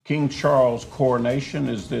King Charles' coronation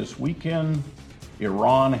is this weekend.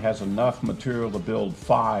 Iran has enough material to build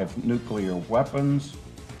 5 nuclear weapons.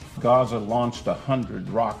 Gaza launched 100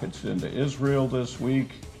 rockets into Israel this week.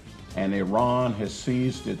 And Iran has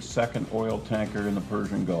seized its second oil tanker in the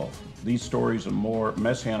Persian Gulf. These stories and more.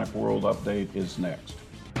 Messianic World Update is next.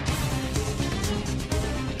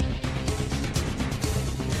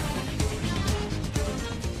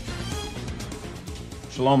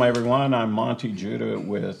 Shalom, everyone. I'm Monty Judah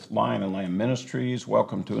with Lion and Lamb Ministries.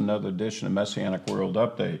 Welcome to another edition of Messianic World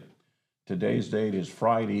Update. Today's date is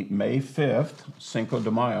Friday, May 5th, Cinco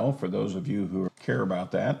de Mayo, for those of you who care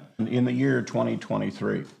about that, in the year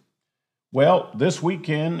 2023. Well, this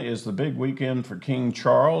weekend is the big weekend for King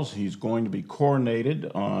Charles. He's going to be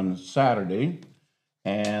coronated on Saturday,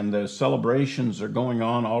 and the celebrations are going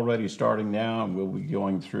on already starting now, and we'll be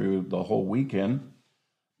going through the whole weekend.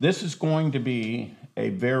 This is going to be a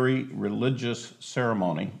very religious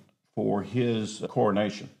ceremony for his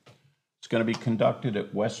coronation. It's going to be conducted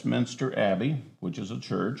at Westminster Abbey, which is a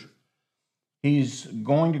church. He's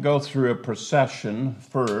going to go through a procession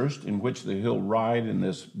first, in which he'll ride in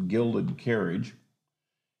this gilded carriage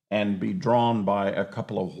and be drawn by a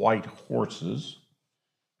couple of white horses.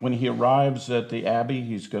 When he arrives at the Abbey,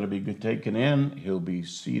 he's going to be taken in. He'll be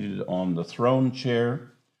seated on the throne chair.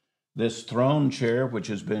 This throne chair, which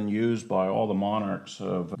has been used by all the monarchs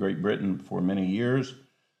of Great Britain for many years,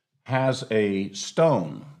 has a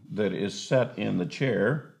stone that is set in the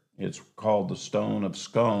chair. It's called the Stone of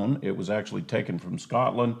Scone. It was actually taken from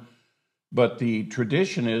Scotland, but the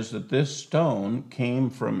tradition is that this stone came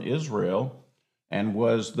from Israel and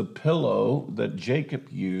was the pillow that Jacob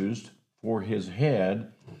used for his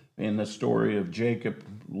head in the story of Jacob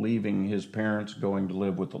leaving his parents, going to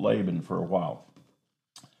live with Laban for a while.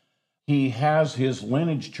 He has his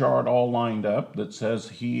lineage chart all lined up that says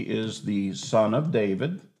he is the son of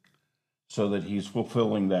David, so that he's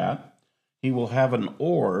fulfilling that. He will have an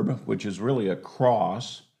orb, which is really a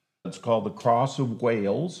cross. It's called the Cross of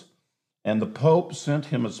Wales. And the Pope sent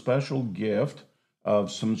him a special gift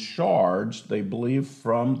of some shards, they believe,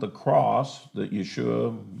 from the cross that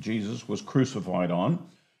Jesus, was crucified on.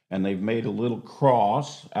 And they've made a little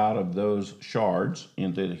cross out of those shards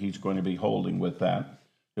that he's going to be holding with that.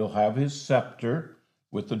 He'll have his scepter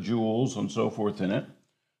with the jewels and so forth in it.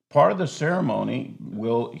 Part of the ceremony,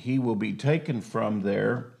 he will be taken from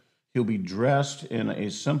there. He'll be dressed in a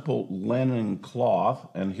simple linen cloth,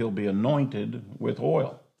 and he'll be anointed with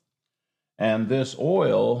oil. And this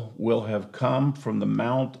oil will have come from the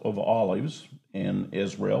Mount of Olives in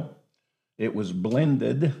Israel. It was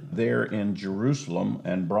blended there in Jerusalem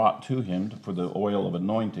and brought to him for the oil of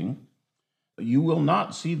anointing. You will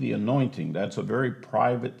not see the anointing. That's a very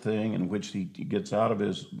private thing in which he gets out of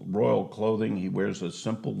his royal clothing. He wears a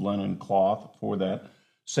simple linen cloth for that,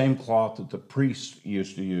 same cloth that the priests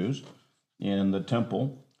used to use in the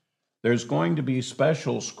temple. There's going to be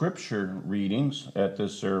special scripture readings at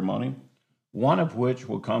this ceremony, one of which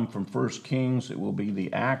will come from 1 Kings. It will be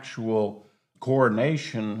the actual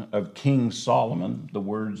coronation of King Solomon, the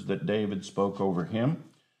words that David spoke over him.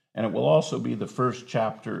 And it will also be the first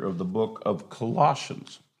chapter of the book of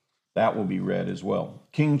Colossians. That will be read as well.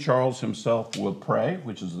 King Charles himself will pray,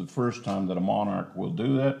 which is the first time that a monarch will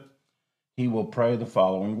do that. He will pray the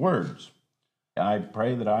following words: I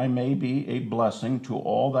pray that I may be a blessing to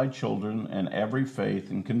all thy children and every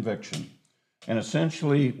faith and conviction. And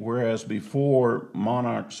essentially, whereas before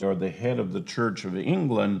monarchs are the head of the Church of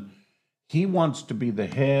England, he wants to be the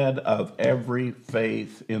head of every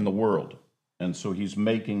faith in the world. And so he's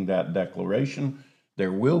making that declaration.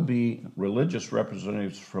 There will be religious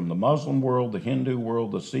representatives from the Muslim world, the Hindu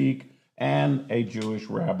world, the Sikh, and a Jewish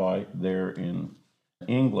rabbi there in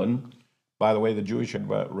England. By the way, the Jewish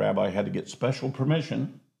rabbi had to get special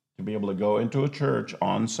permission to be able to go into a church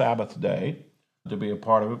on Sabbath day to be a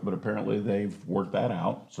part of it, but apparently they've worked that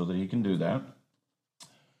out so that he can do that.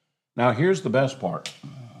 Now, here's the best part.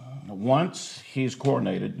 Once he's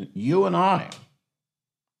coronated, you and I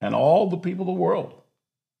and all the people of the world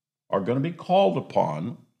are going to be called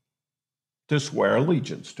upon to swear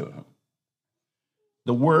allegiance to him.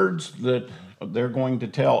 The words that they're going to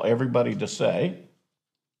tell everybody to say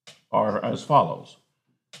are as follows: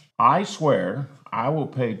 I swear I will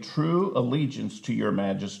pay true allegiance to your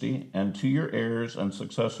majesty and to your heirs and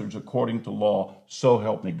successors according to law, so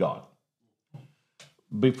help me God.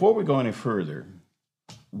 Before we go any further,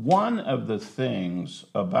 one of the things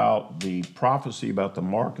about the prophecy about the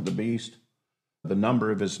mark of the beast, the number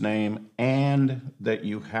of his name, and that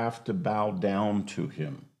you have to bow down to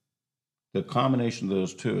him, the combination of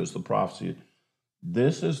those two is the prophecy.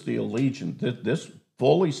 This is the allegiance. This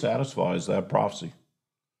fully satisfies that prophecy.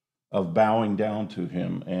 of bowing down to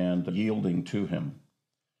him and yielding to him.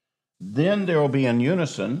 Then there will be in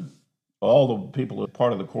unison, all the people who are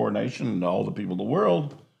part of the coronation and all the people of the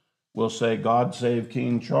world will say, God save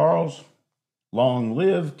King Charles, long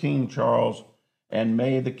live King Charles, and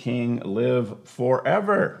may the king live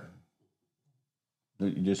forever.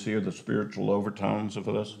 You just hear the spiritual overtones of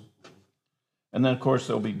this? And then, of course,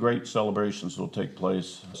 there'll be great celebrations that will take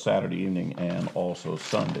place Saturday evening and also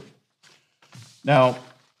Sunday. Now,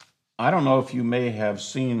 I don't know if you may have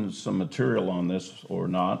seen some material on this or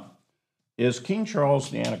not. Is King Charles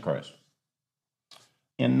the Antichrist?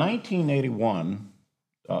 In 1981,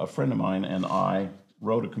 a friend of mine and I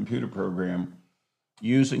wrote a computer program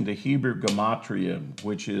using the Hebrew gematria,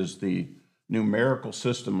 which is the numerical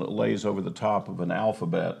system that lays over the top of an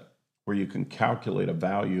alphabet where you can calculate a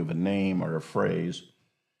value of a name or a phrase.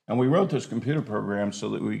 And we wrote this computer program so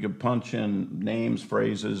that we could punch in names,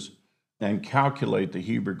 phrases, and calculate the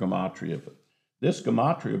Hebrew gematria. This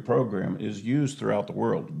gematria program is used throughout the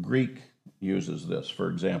world. Greek uses this, for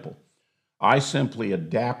example. I simply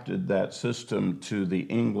adapted that system to the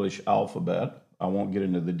English alphabet. I won't get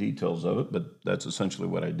into the details of it, but that's essentially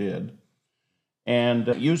what I did. And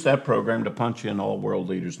used that program to punch in all world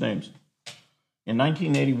leaders' names. In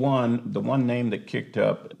 1981, the one name that kicked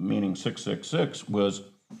up, meaning 666, was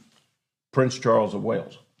Prince Charles of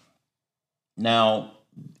Wales. Now,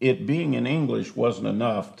 it being in English wasn't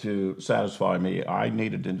enough to satisfy me. I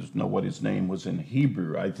needed to know what his name was in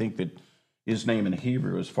Hebrew. I think that his name in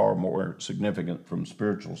Hebrew is far more significant from a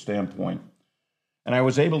spiritual standpoint. And I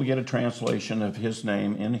was able to get a translation of his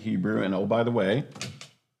name in Hebrew. And oh, by the way,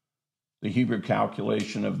 the Hebrew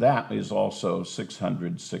calculation of that is also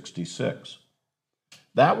 666.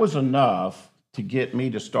 That was enough to get me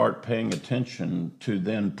to start paying attention to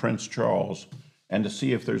then Prince Charles and to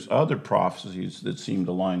see if there's other prophecies that seem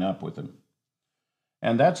to line up with him.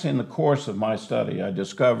 And that's in the course of my study. I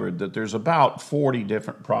discovered that there's about 40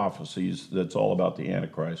 different prophecies that's all about the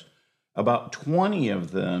Antichrist. About 20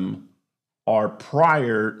 of them are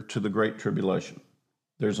prior to the Great Tribulation.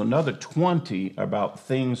 There's another 20 about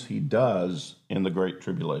things he does in the Great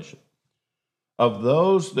Tribulation. Of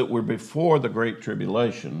those that were before the Great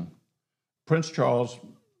Tribulation, Prince Charles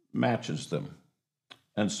matches them.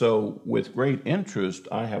 And so with great interest,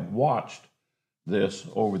 I have watched this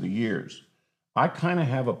over the years. I kind of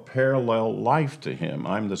have a parallel life to him.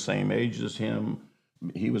 I'm the same age as him.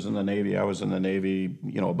 He was in the Navy, I was in the Navy,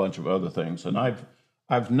 a bunch of other things. And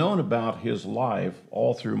I've known about his life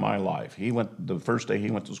all through my life. The first day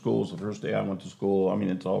he went to school was the first day I went to school. I mean,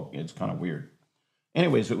 it's kind of weird.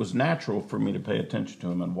 Anyways, it was natural for me to pay attention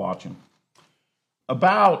to him and watch him.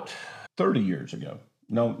 About 30 years ago,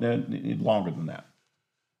 no, longer than that,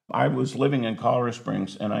 I was living in Colorado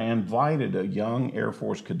Springs, and I invited a young Air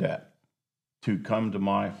Force cadet to come to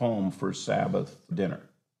my home for Sabbath dinner.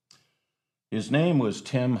 His name was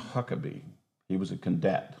Tim Huckabee. He was a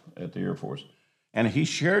cadet at the Air Force. And he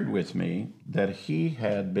shared with me that he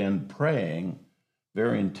had been praying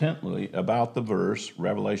very intently about the verse,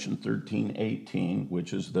 Revelation 13:18,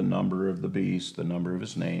 which is the number of the beast, the number of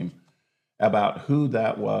his name, about who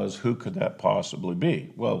that was, who could that possibly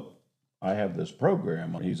be. Well, I have this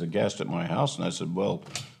program. He's a guest at my house, and I said, well,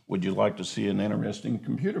 would you like to see an interesting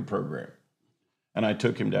computer program? And I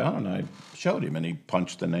took him down and I showed him, and he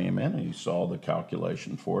punched the name in and he saw the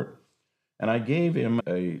calculation for it. And I gave him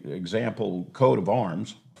an example coat of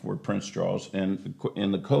arms for Prince Charles, and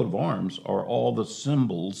in the coat of arms are all the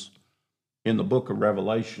symbols in the book of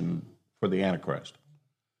Revelation for the Antichrist.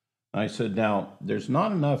 I said, now, there's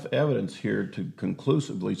not enough evidence here to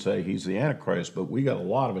conclusively say he's the Antichrist, but we got a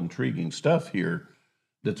lot of intriguing stuff here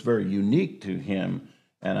that's very unique to him,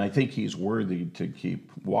 and I think he's worthy to keep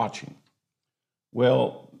watching.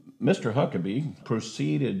 Well, Mr. Huckabee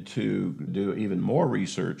proceeded to do even more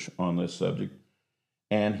research on this subject,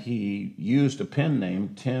 and he used a pen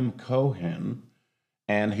name, Tim Cohen,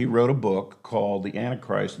 and he wrote a book called The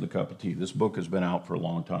Antichrist and the Cup of Tea. This book has been out for a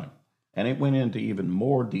long time. And it went into even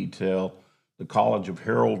more detail, the College of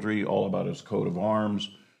Heraldry, all about his coat of arms,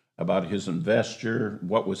 about his investure,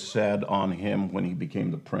 what was said on him when he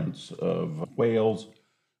became the Prince of Wales,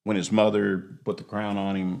 when his mother put the crown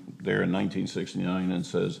on him there in 1969 and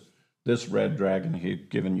says, this red dragon, he'd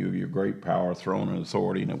given you your great power, throne, and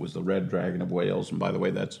authority, and it was the red dragon of Wales. And by the way,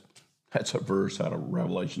 that's a verse out of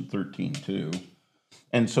Revelation 13:2.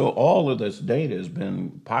 And so all of this data has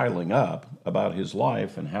been piling up about his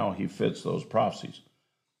life and how he fits those prophecies.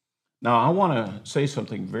 Now, I want to say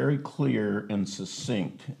something very clear and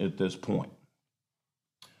succinct at this point.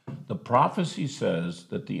 The prophecy says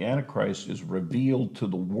that the Antichrist is revealed to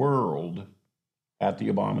the world at the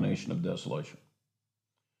abomination of desolation.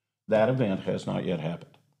 That event has not yet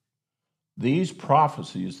happened. These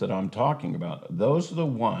prophecies that I'm talking about, those are the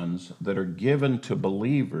ones that are given to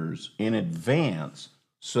believers in advance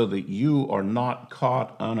so that you are not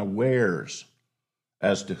caught unawares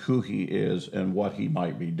as to who he is and what he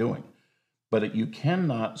might be doing. But you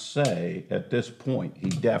cannot say at this point he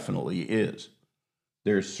definitely is.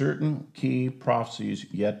 There are certain key prophecies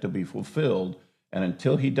yet to be fulfilled, and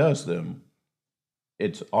until he does them,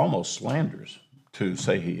 it's almost slanderous to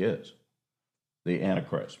say he is the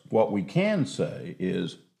Antichrist. What we can say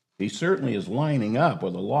is he certainly is lining up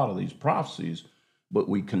with a lot of these prophecies, but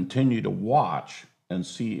we continue to watch and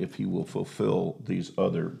see if he will fulfill these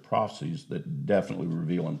other prophecies that definitely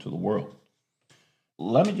reveal him to the world.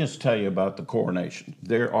 Let me just tell you about the coronation.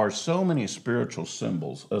 There are so many spiritual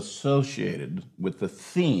symbols associated with the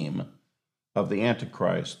theme of the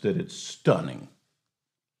Antichrist that it's stunning.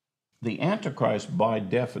 The Antichrist, by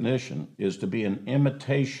definition, is to be an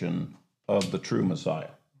imitation of the true Messiah.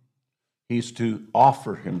 He's to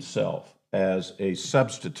offer himself as a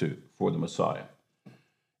substitute for the Messiah.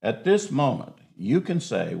 At this moment, you can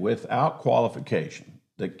say without qualification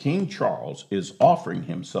that King Charles is offering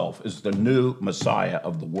himself as the new Messiah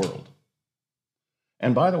of the world.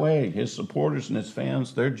 And by the way, his supporters and his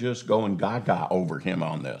fans, they're just going gaga over him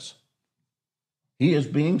on this. He is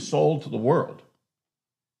being sold to the world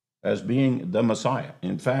as being the Messiah.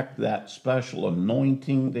 In fact, that special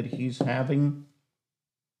anointing that he's having,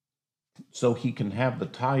 so he can have the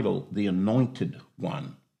title, the Anointed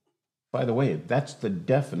One. By the way, that's the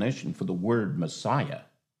definition for the word Messiah.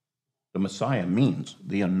 The Messiah means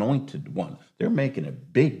the Anointed One. They're making a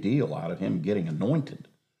big deal out of him getting anointed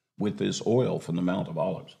with this oil from the Mount of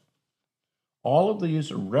Olives. All of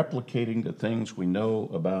these are replicating the things we know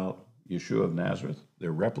about Yeshua of Nazareth.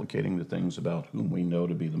 They're replicating the things about whom we know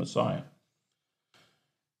to be the Messiah.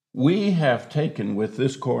 We have taken with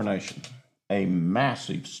this coronation a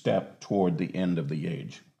massive step toward the end of the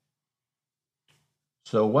age.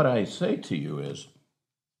 So what I say to you is,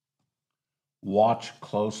 watch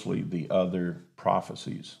closely the other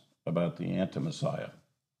prophecies about the anti-Messiah.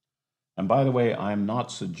 And by the way, I'm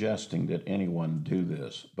not suggesting that anyone do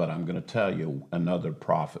this, but I'm going to tell you another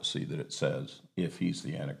prophecy that it says if he's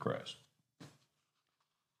the Antichrist.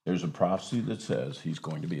 There's a prophecy that says he's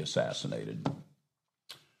going to be assassinated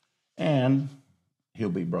and he'll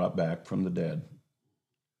be brought back from the dead.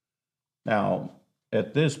 Now,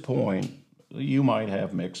 at this point, you might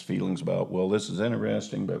have mixed feelings about, well, this is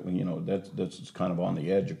interesting, but that's kind of on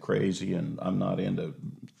the edge of crazy, and I'm not into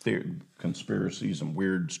conspiracies and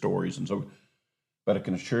weird stories and so on. But I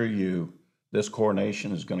can assure you, this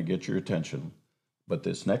coronation is going to get your attention. But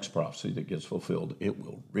this next prophecy that gets fulfilled, it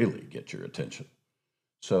will really get your attention.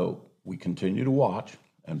 So we continue to watch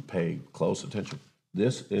and pay close attention.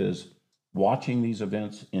 This is watching these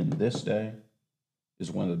events in this day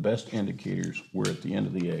is one of the best indicators we're at the end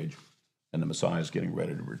of the age and the Messiah is getting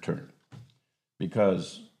ready to return.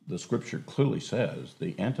 Because the scripture clearly says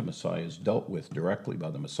the anti-Messiah is dealt with directly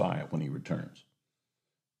by the Messiah when he returns.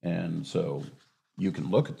 And so you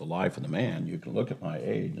can look at the life of the man, you can look at my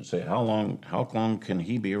age and say, how long can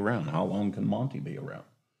he be around? How long can Monty be around?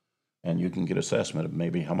 And you can get assessment of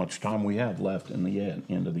maybe how much time we have left in the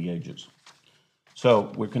end of the ages.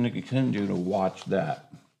 So we're going to continue to watch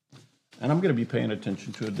that. And I'm going to be paying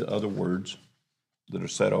attention to the other words that are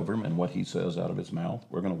said over him and what he says out of his mouth.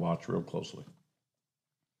 We're going to watch real closely.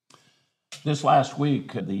 This last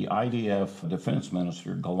week, the IDF Defense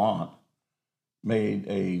Minister, Gallant, made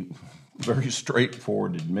a very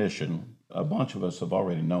straightforward admission. A bunch of us have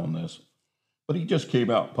already known this, but he just came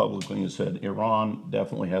out publicly and said Iran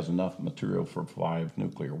definitely has enough material for 5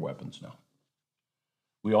 nuclear weapons now.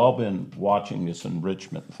 We've all been watching this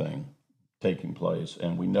enrichment thing taking place,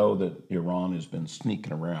 and we know that Iran has been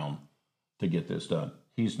sneaking around to get this done.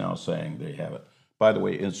 He's now saying they have it. By the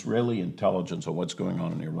way, Israeli intelligence on what's going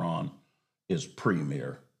on in Iran is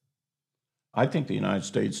premier. I think the United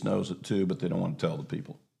States knows it too, but they don't want to tell the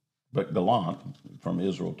people. But Gallant from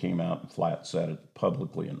Israel came out and flat said it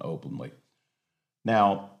publicly and openly.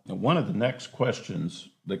 Now, one of the next questions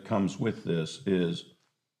that comes with this is,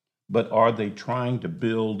 but are they trying to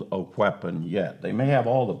build a weapon yet? They may have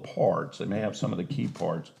all the parts, they may have some of the key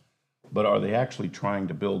parts, but are they actually trying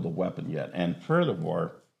to build a weapon yet? And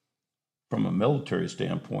furthermore, from a military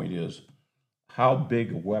standpoint, is how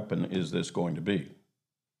big a weapon is this going to be?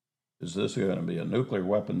 Is this going to be a nuclear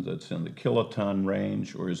weapon that's in the kiloton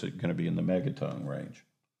range, or is it going to be in the megaton range?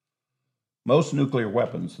 Most nuclear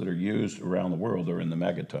weapons that are used around the world are in the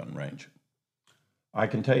megaton range. I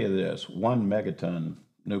can tell you this, 1 megaton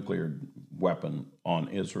nuclear weapon on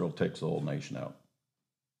Israel takes the whole nation out.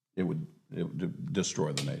 It would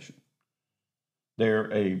destroy the nation.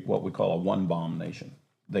 They're what we call a one-bomb nation.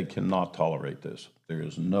 They cannot tolerate this. There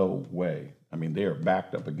is no way. I mean, they are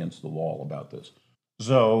backed up against the wall about this.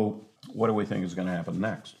 So what do we think is going to happen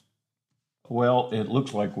next? Well, it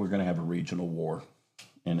looks like we're going to have a regional war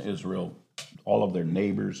in Israel. All of their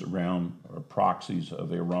neighbors around are proxies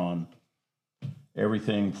of Iran.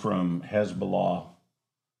 Everything from Hezbollah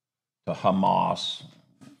to Hamas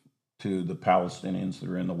to the Palestinians that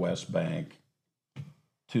are in the West Bank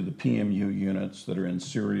to the PMU units that are in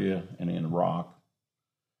Syria and in Iraq.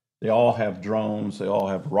 They all have drones, they all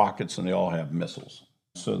have rockets, and they all have missiles.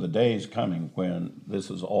 So the day is coming when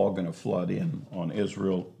this is all going to flood in on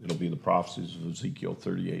Israel. It'll be the prophecies of Ezekiel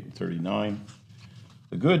 38 and 39.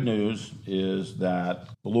 The good news is that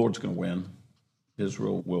the Lord's going to win.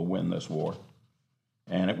 Israel will win this war.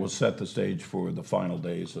 And it will set the stage for the final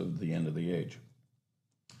days of the end of the age.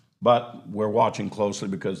 But we're watching closely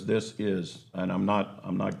because this is, and I'm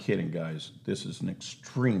not kidding, guys, this is an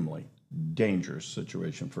extremely dangerous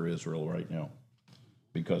situation for Israel right now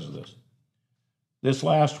because of this. This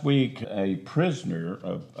last week, a prisoner,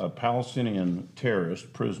 a Palestinian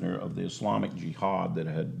terrorist prisoner of the Islamic Jihad that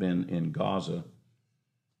had been in Gaza,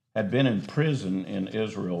 had been in prison in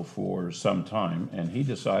Israel for some time, and he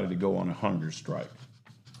decided to go on a hunger strike.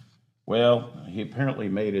 Well, he apparently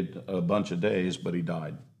made it a bunch of days, but he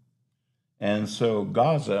died. And so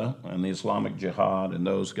Gaza and the Islamic Jihad and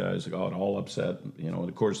those guys got all upset. You know,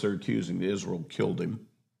 of course, they're accusing that Israel killed him.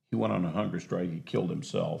 He went on a hunger strike. He killed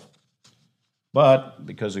himself. But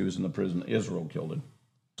because he was in the prison, Israel killed him.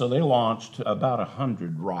 So they launched about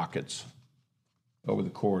 100 rockets over the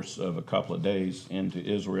course of a couple of days into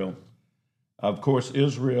Israel. Of course,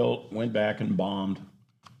 Israel went back and bombed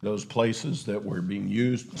those places that were being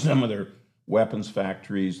used, some of their weapons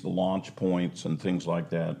factories, the launch points, and things like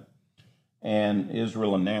that. And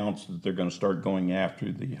Israel announced that they're going to start going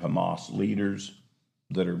after the Hamas leaders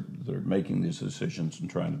that are making these decisions and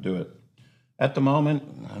trying to do it. At the moment,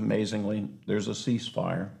 amazingly, there's a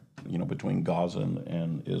ceasefire, between Gaza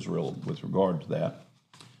and Israel with regard to that.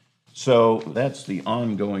 So that's the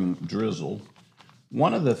ongoing drizzle.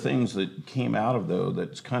 One of the things that came out of, though,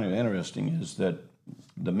 that's kind of interesting is that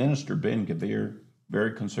the minister, Ben-Gvir,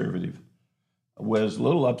 very conservative, was a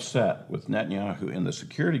little upset with Netanyahu in the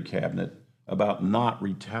security cabinet about not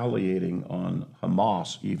retaliating on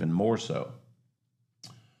Hamas even more so.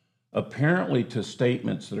 Apparently, to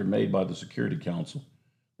statements that are made by the Security Council,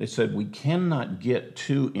 they said we cannot get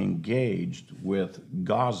too engaged with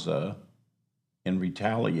Gaza in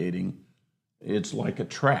retaliating. It's like a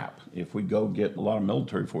trap. If we go get a lot of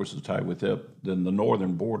military forces tied with it, then the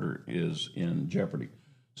northern border is in jeopardy.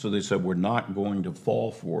 So they said we're not going to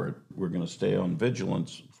fall for it. We're going to stay on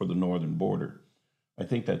vigilance for the northern border. I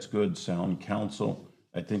think that's good, sound counsel.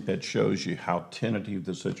 I think that shows you how tentative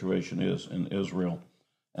the situation is in Israel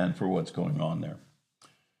and for what's going on there.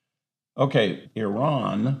 Okay,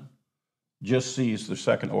 Iran just seized the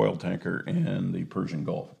second oil tanker in the Persian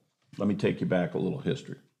Gulf. Let me take you back a little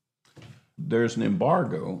history. There's an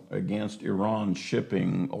embargo against Iran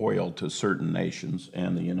shipping oil to certain nations,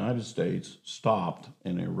 and the United States stopped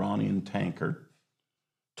an Iranian tanker,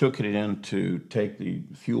 took it in to take the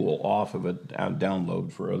fuel off of it,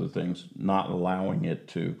 download for other things, not allowing it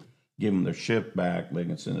to give them their ship back. They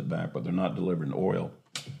can send it back, but they're not delivering oil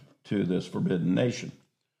to this forbidden nation.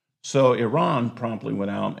 So Iran promptly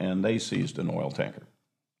went out and they seized an oil tanker.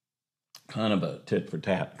 Kind of a tit for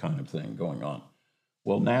tat kind of thing going on.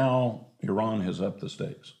 Well, now Iran has upped the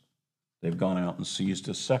stakes. They've gone out and seized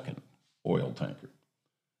a second oil tanker.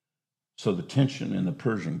 So the tension in the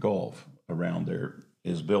Persian Gulf around there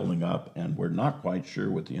is building up, and we're not quite sure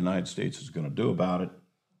what the United States is going to do about it.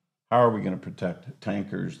 How are we going to protect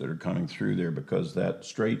tankers that are coming through there? Because that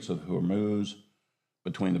Straits of Hormuz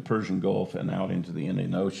between the Persian Gulf and out into the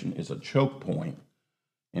Indian Ocean is a choke point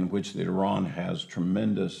in which Iran has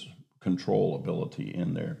tremendous control ability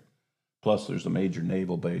in there. Plus, there's a major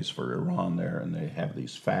naval base for Iran there, and they have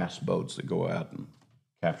these fast boats that go out and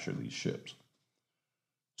capture these ships.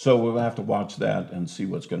 So we'll have to watch that and see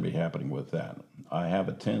what's going to be happening with that. I have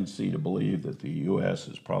a tendency to believe that the U.S.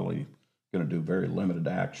 is probably going to do very limited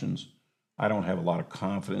actions. I don't have a lot of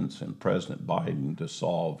confidence in President Biden to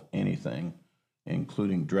solve anything,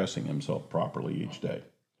 including dressing himself properly each day.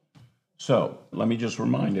 So let me just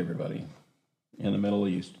remind everybody in the Middle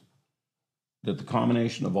East that the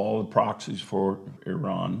combination of all the proxies for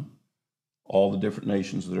Iran, all the different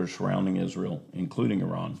nations that are surrounding Israel, including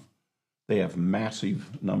Iran, they have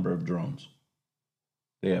massive number of drones.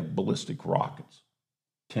 They have ballistic rockets,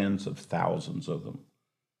 tens of thousands of them.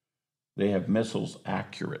 They have missiles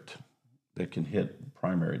accurate that can hit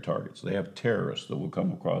primary targets. They have terrorists that will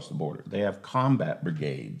come across the border. They have combat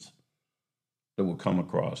brigades that will come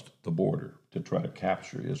across the border to try to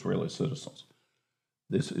capture Israeli citizens.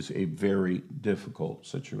 This is a very difficult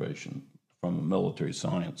situation from a military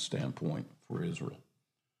science standpoint for Israel.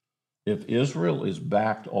 If Israel is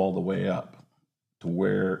backed all the way up to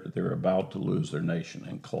where they're about to lose their nation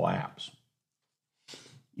and collapse,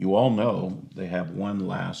 you all know they have one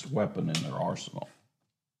last weapon in their arsenal,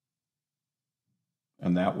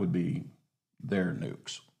 and that would be their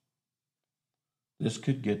nukes. This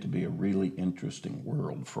could get to be a really interesting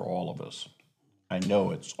world for all of us. I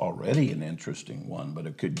know it's already an interesting one, but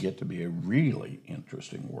it could get to be a really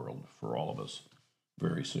interesting world for all of us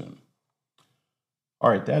very soon. All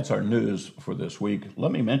right, that's our news for this week.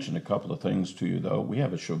 Let me mention a couple of things to you, though. We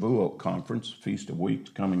have a Shavuot conference, Feast of Weeks,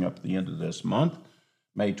 coming up at the end of this month,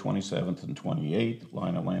 May 27th and 28th.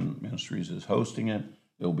 Line of Lamb Ministries is hosting it.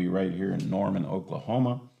 It'll be right here in Norman,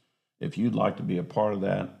 Oklahoma. If you'd like to be a part of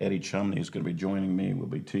that, Eddie Chumney is going to be joining me. We'll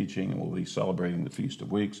be teaching and we'll be celebrating the Feast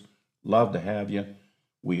of Weeks. Love to have you.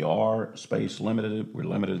 We are space limited. We're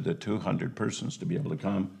limited to 200 persons to be able to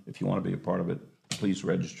come. If you want to be a part of it, please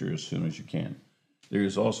register as soon as you can. There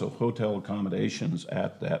is also hotel accommodations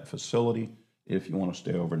at that facility if you want to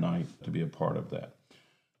stay overnight to be a part of that.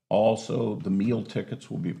 Also, the meal tickets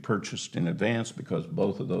will be purchased in advance because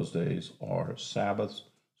both of those days are Sabbaths,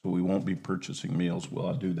 so we won't be purchasing meals.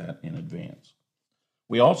 We'll do that in advance.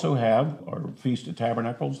 We also have our Feast of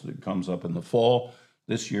Tabernacles that comes up in the fall.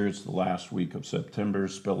 This year it's the last week of September,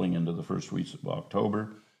 spilling into the first weeks of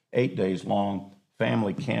October. 8 days long,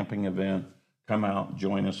 family camping event. Come out,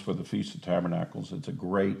 join us for the Feast of Tabernacles. It's a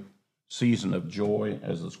great season of joy,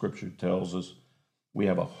 as the scripture tells us. We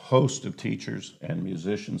have a host of teachers and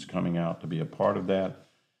musicians coming out to be a part of that,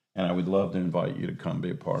 and I would love to invite you to come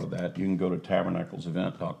be a part of that. You can go to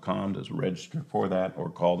tabernaclesevent.com to register for that or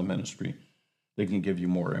call the ministry. They can give you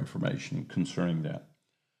more information concerning that.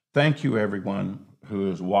 Thank you, everyone who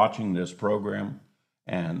is watching this program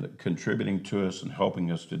and contributing to us and helping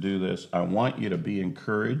us to do this. I want you to be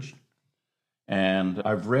encouraged. And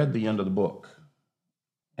I've read the end of the book,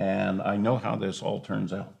 and I know how this all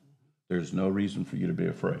turns out. There's no reason for you to be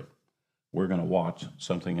afraid. We're going to watch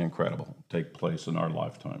something incredible take place in our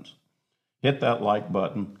lifetimes. Hit that like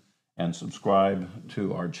button and subscribe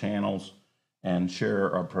to our channels and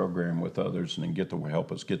share our program with others and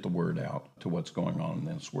help us get the word out to what's going on in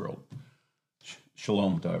this world.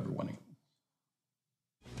 Shalom to everyone.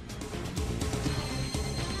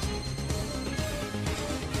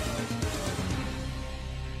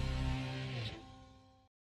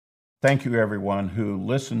 Thank you, everyone who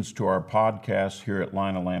listens to our podcast here at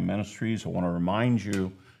Line of Lamb Ministries. I want to remind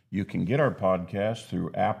you, you can get our podcast through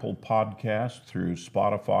Apple Podcasts, through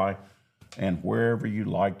Spotify, and wherever you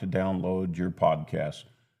like to download your podcasts.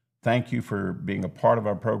 Thank you for being a part of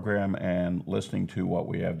our program and listening to what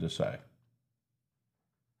we have to say.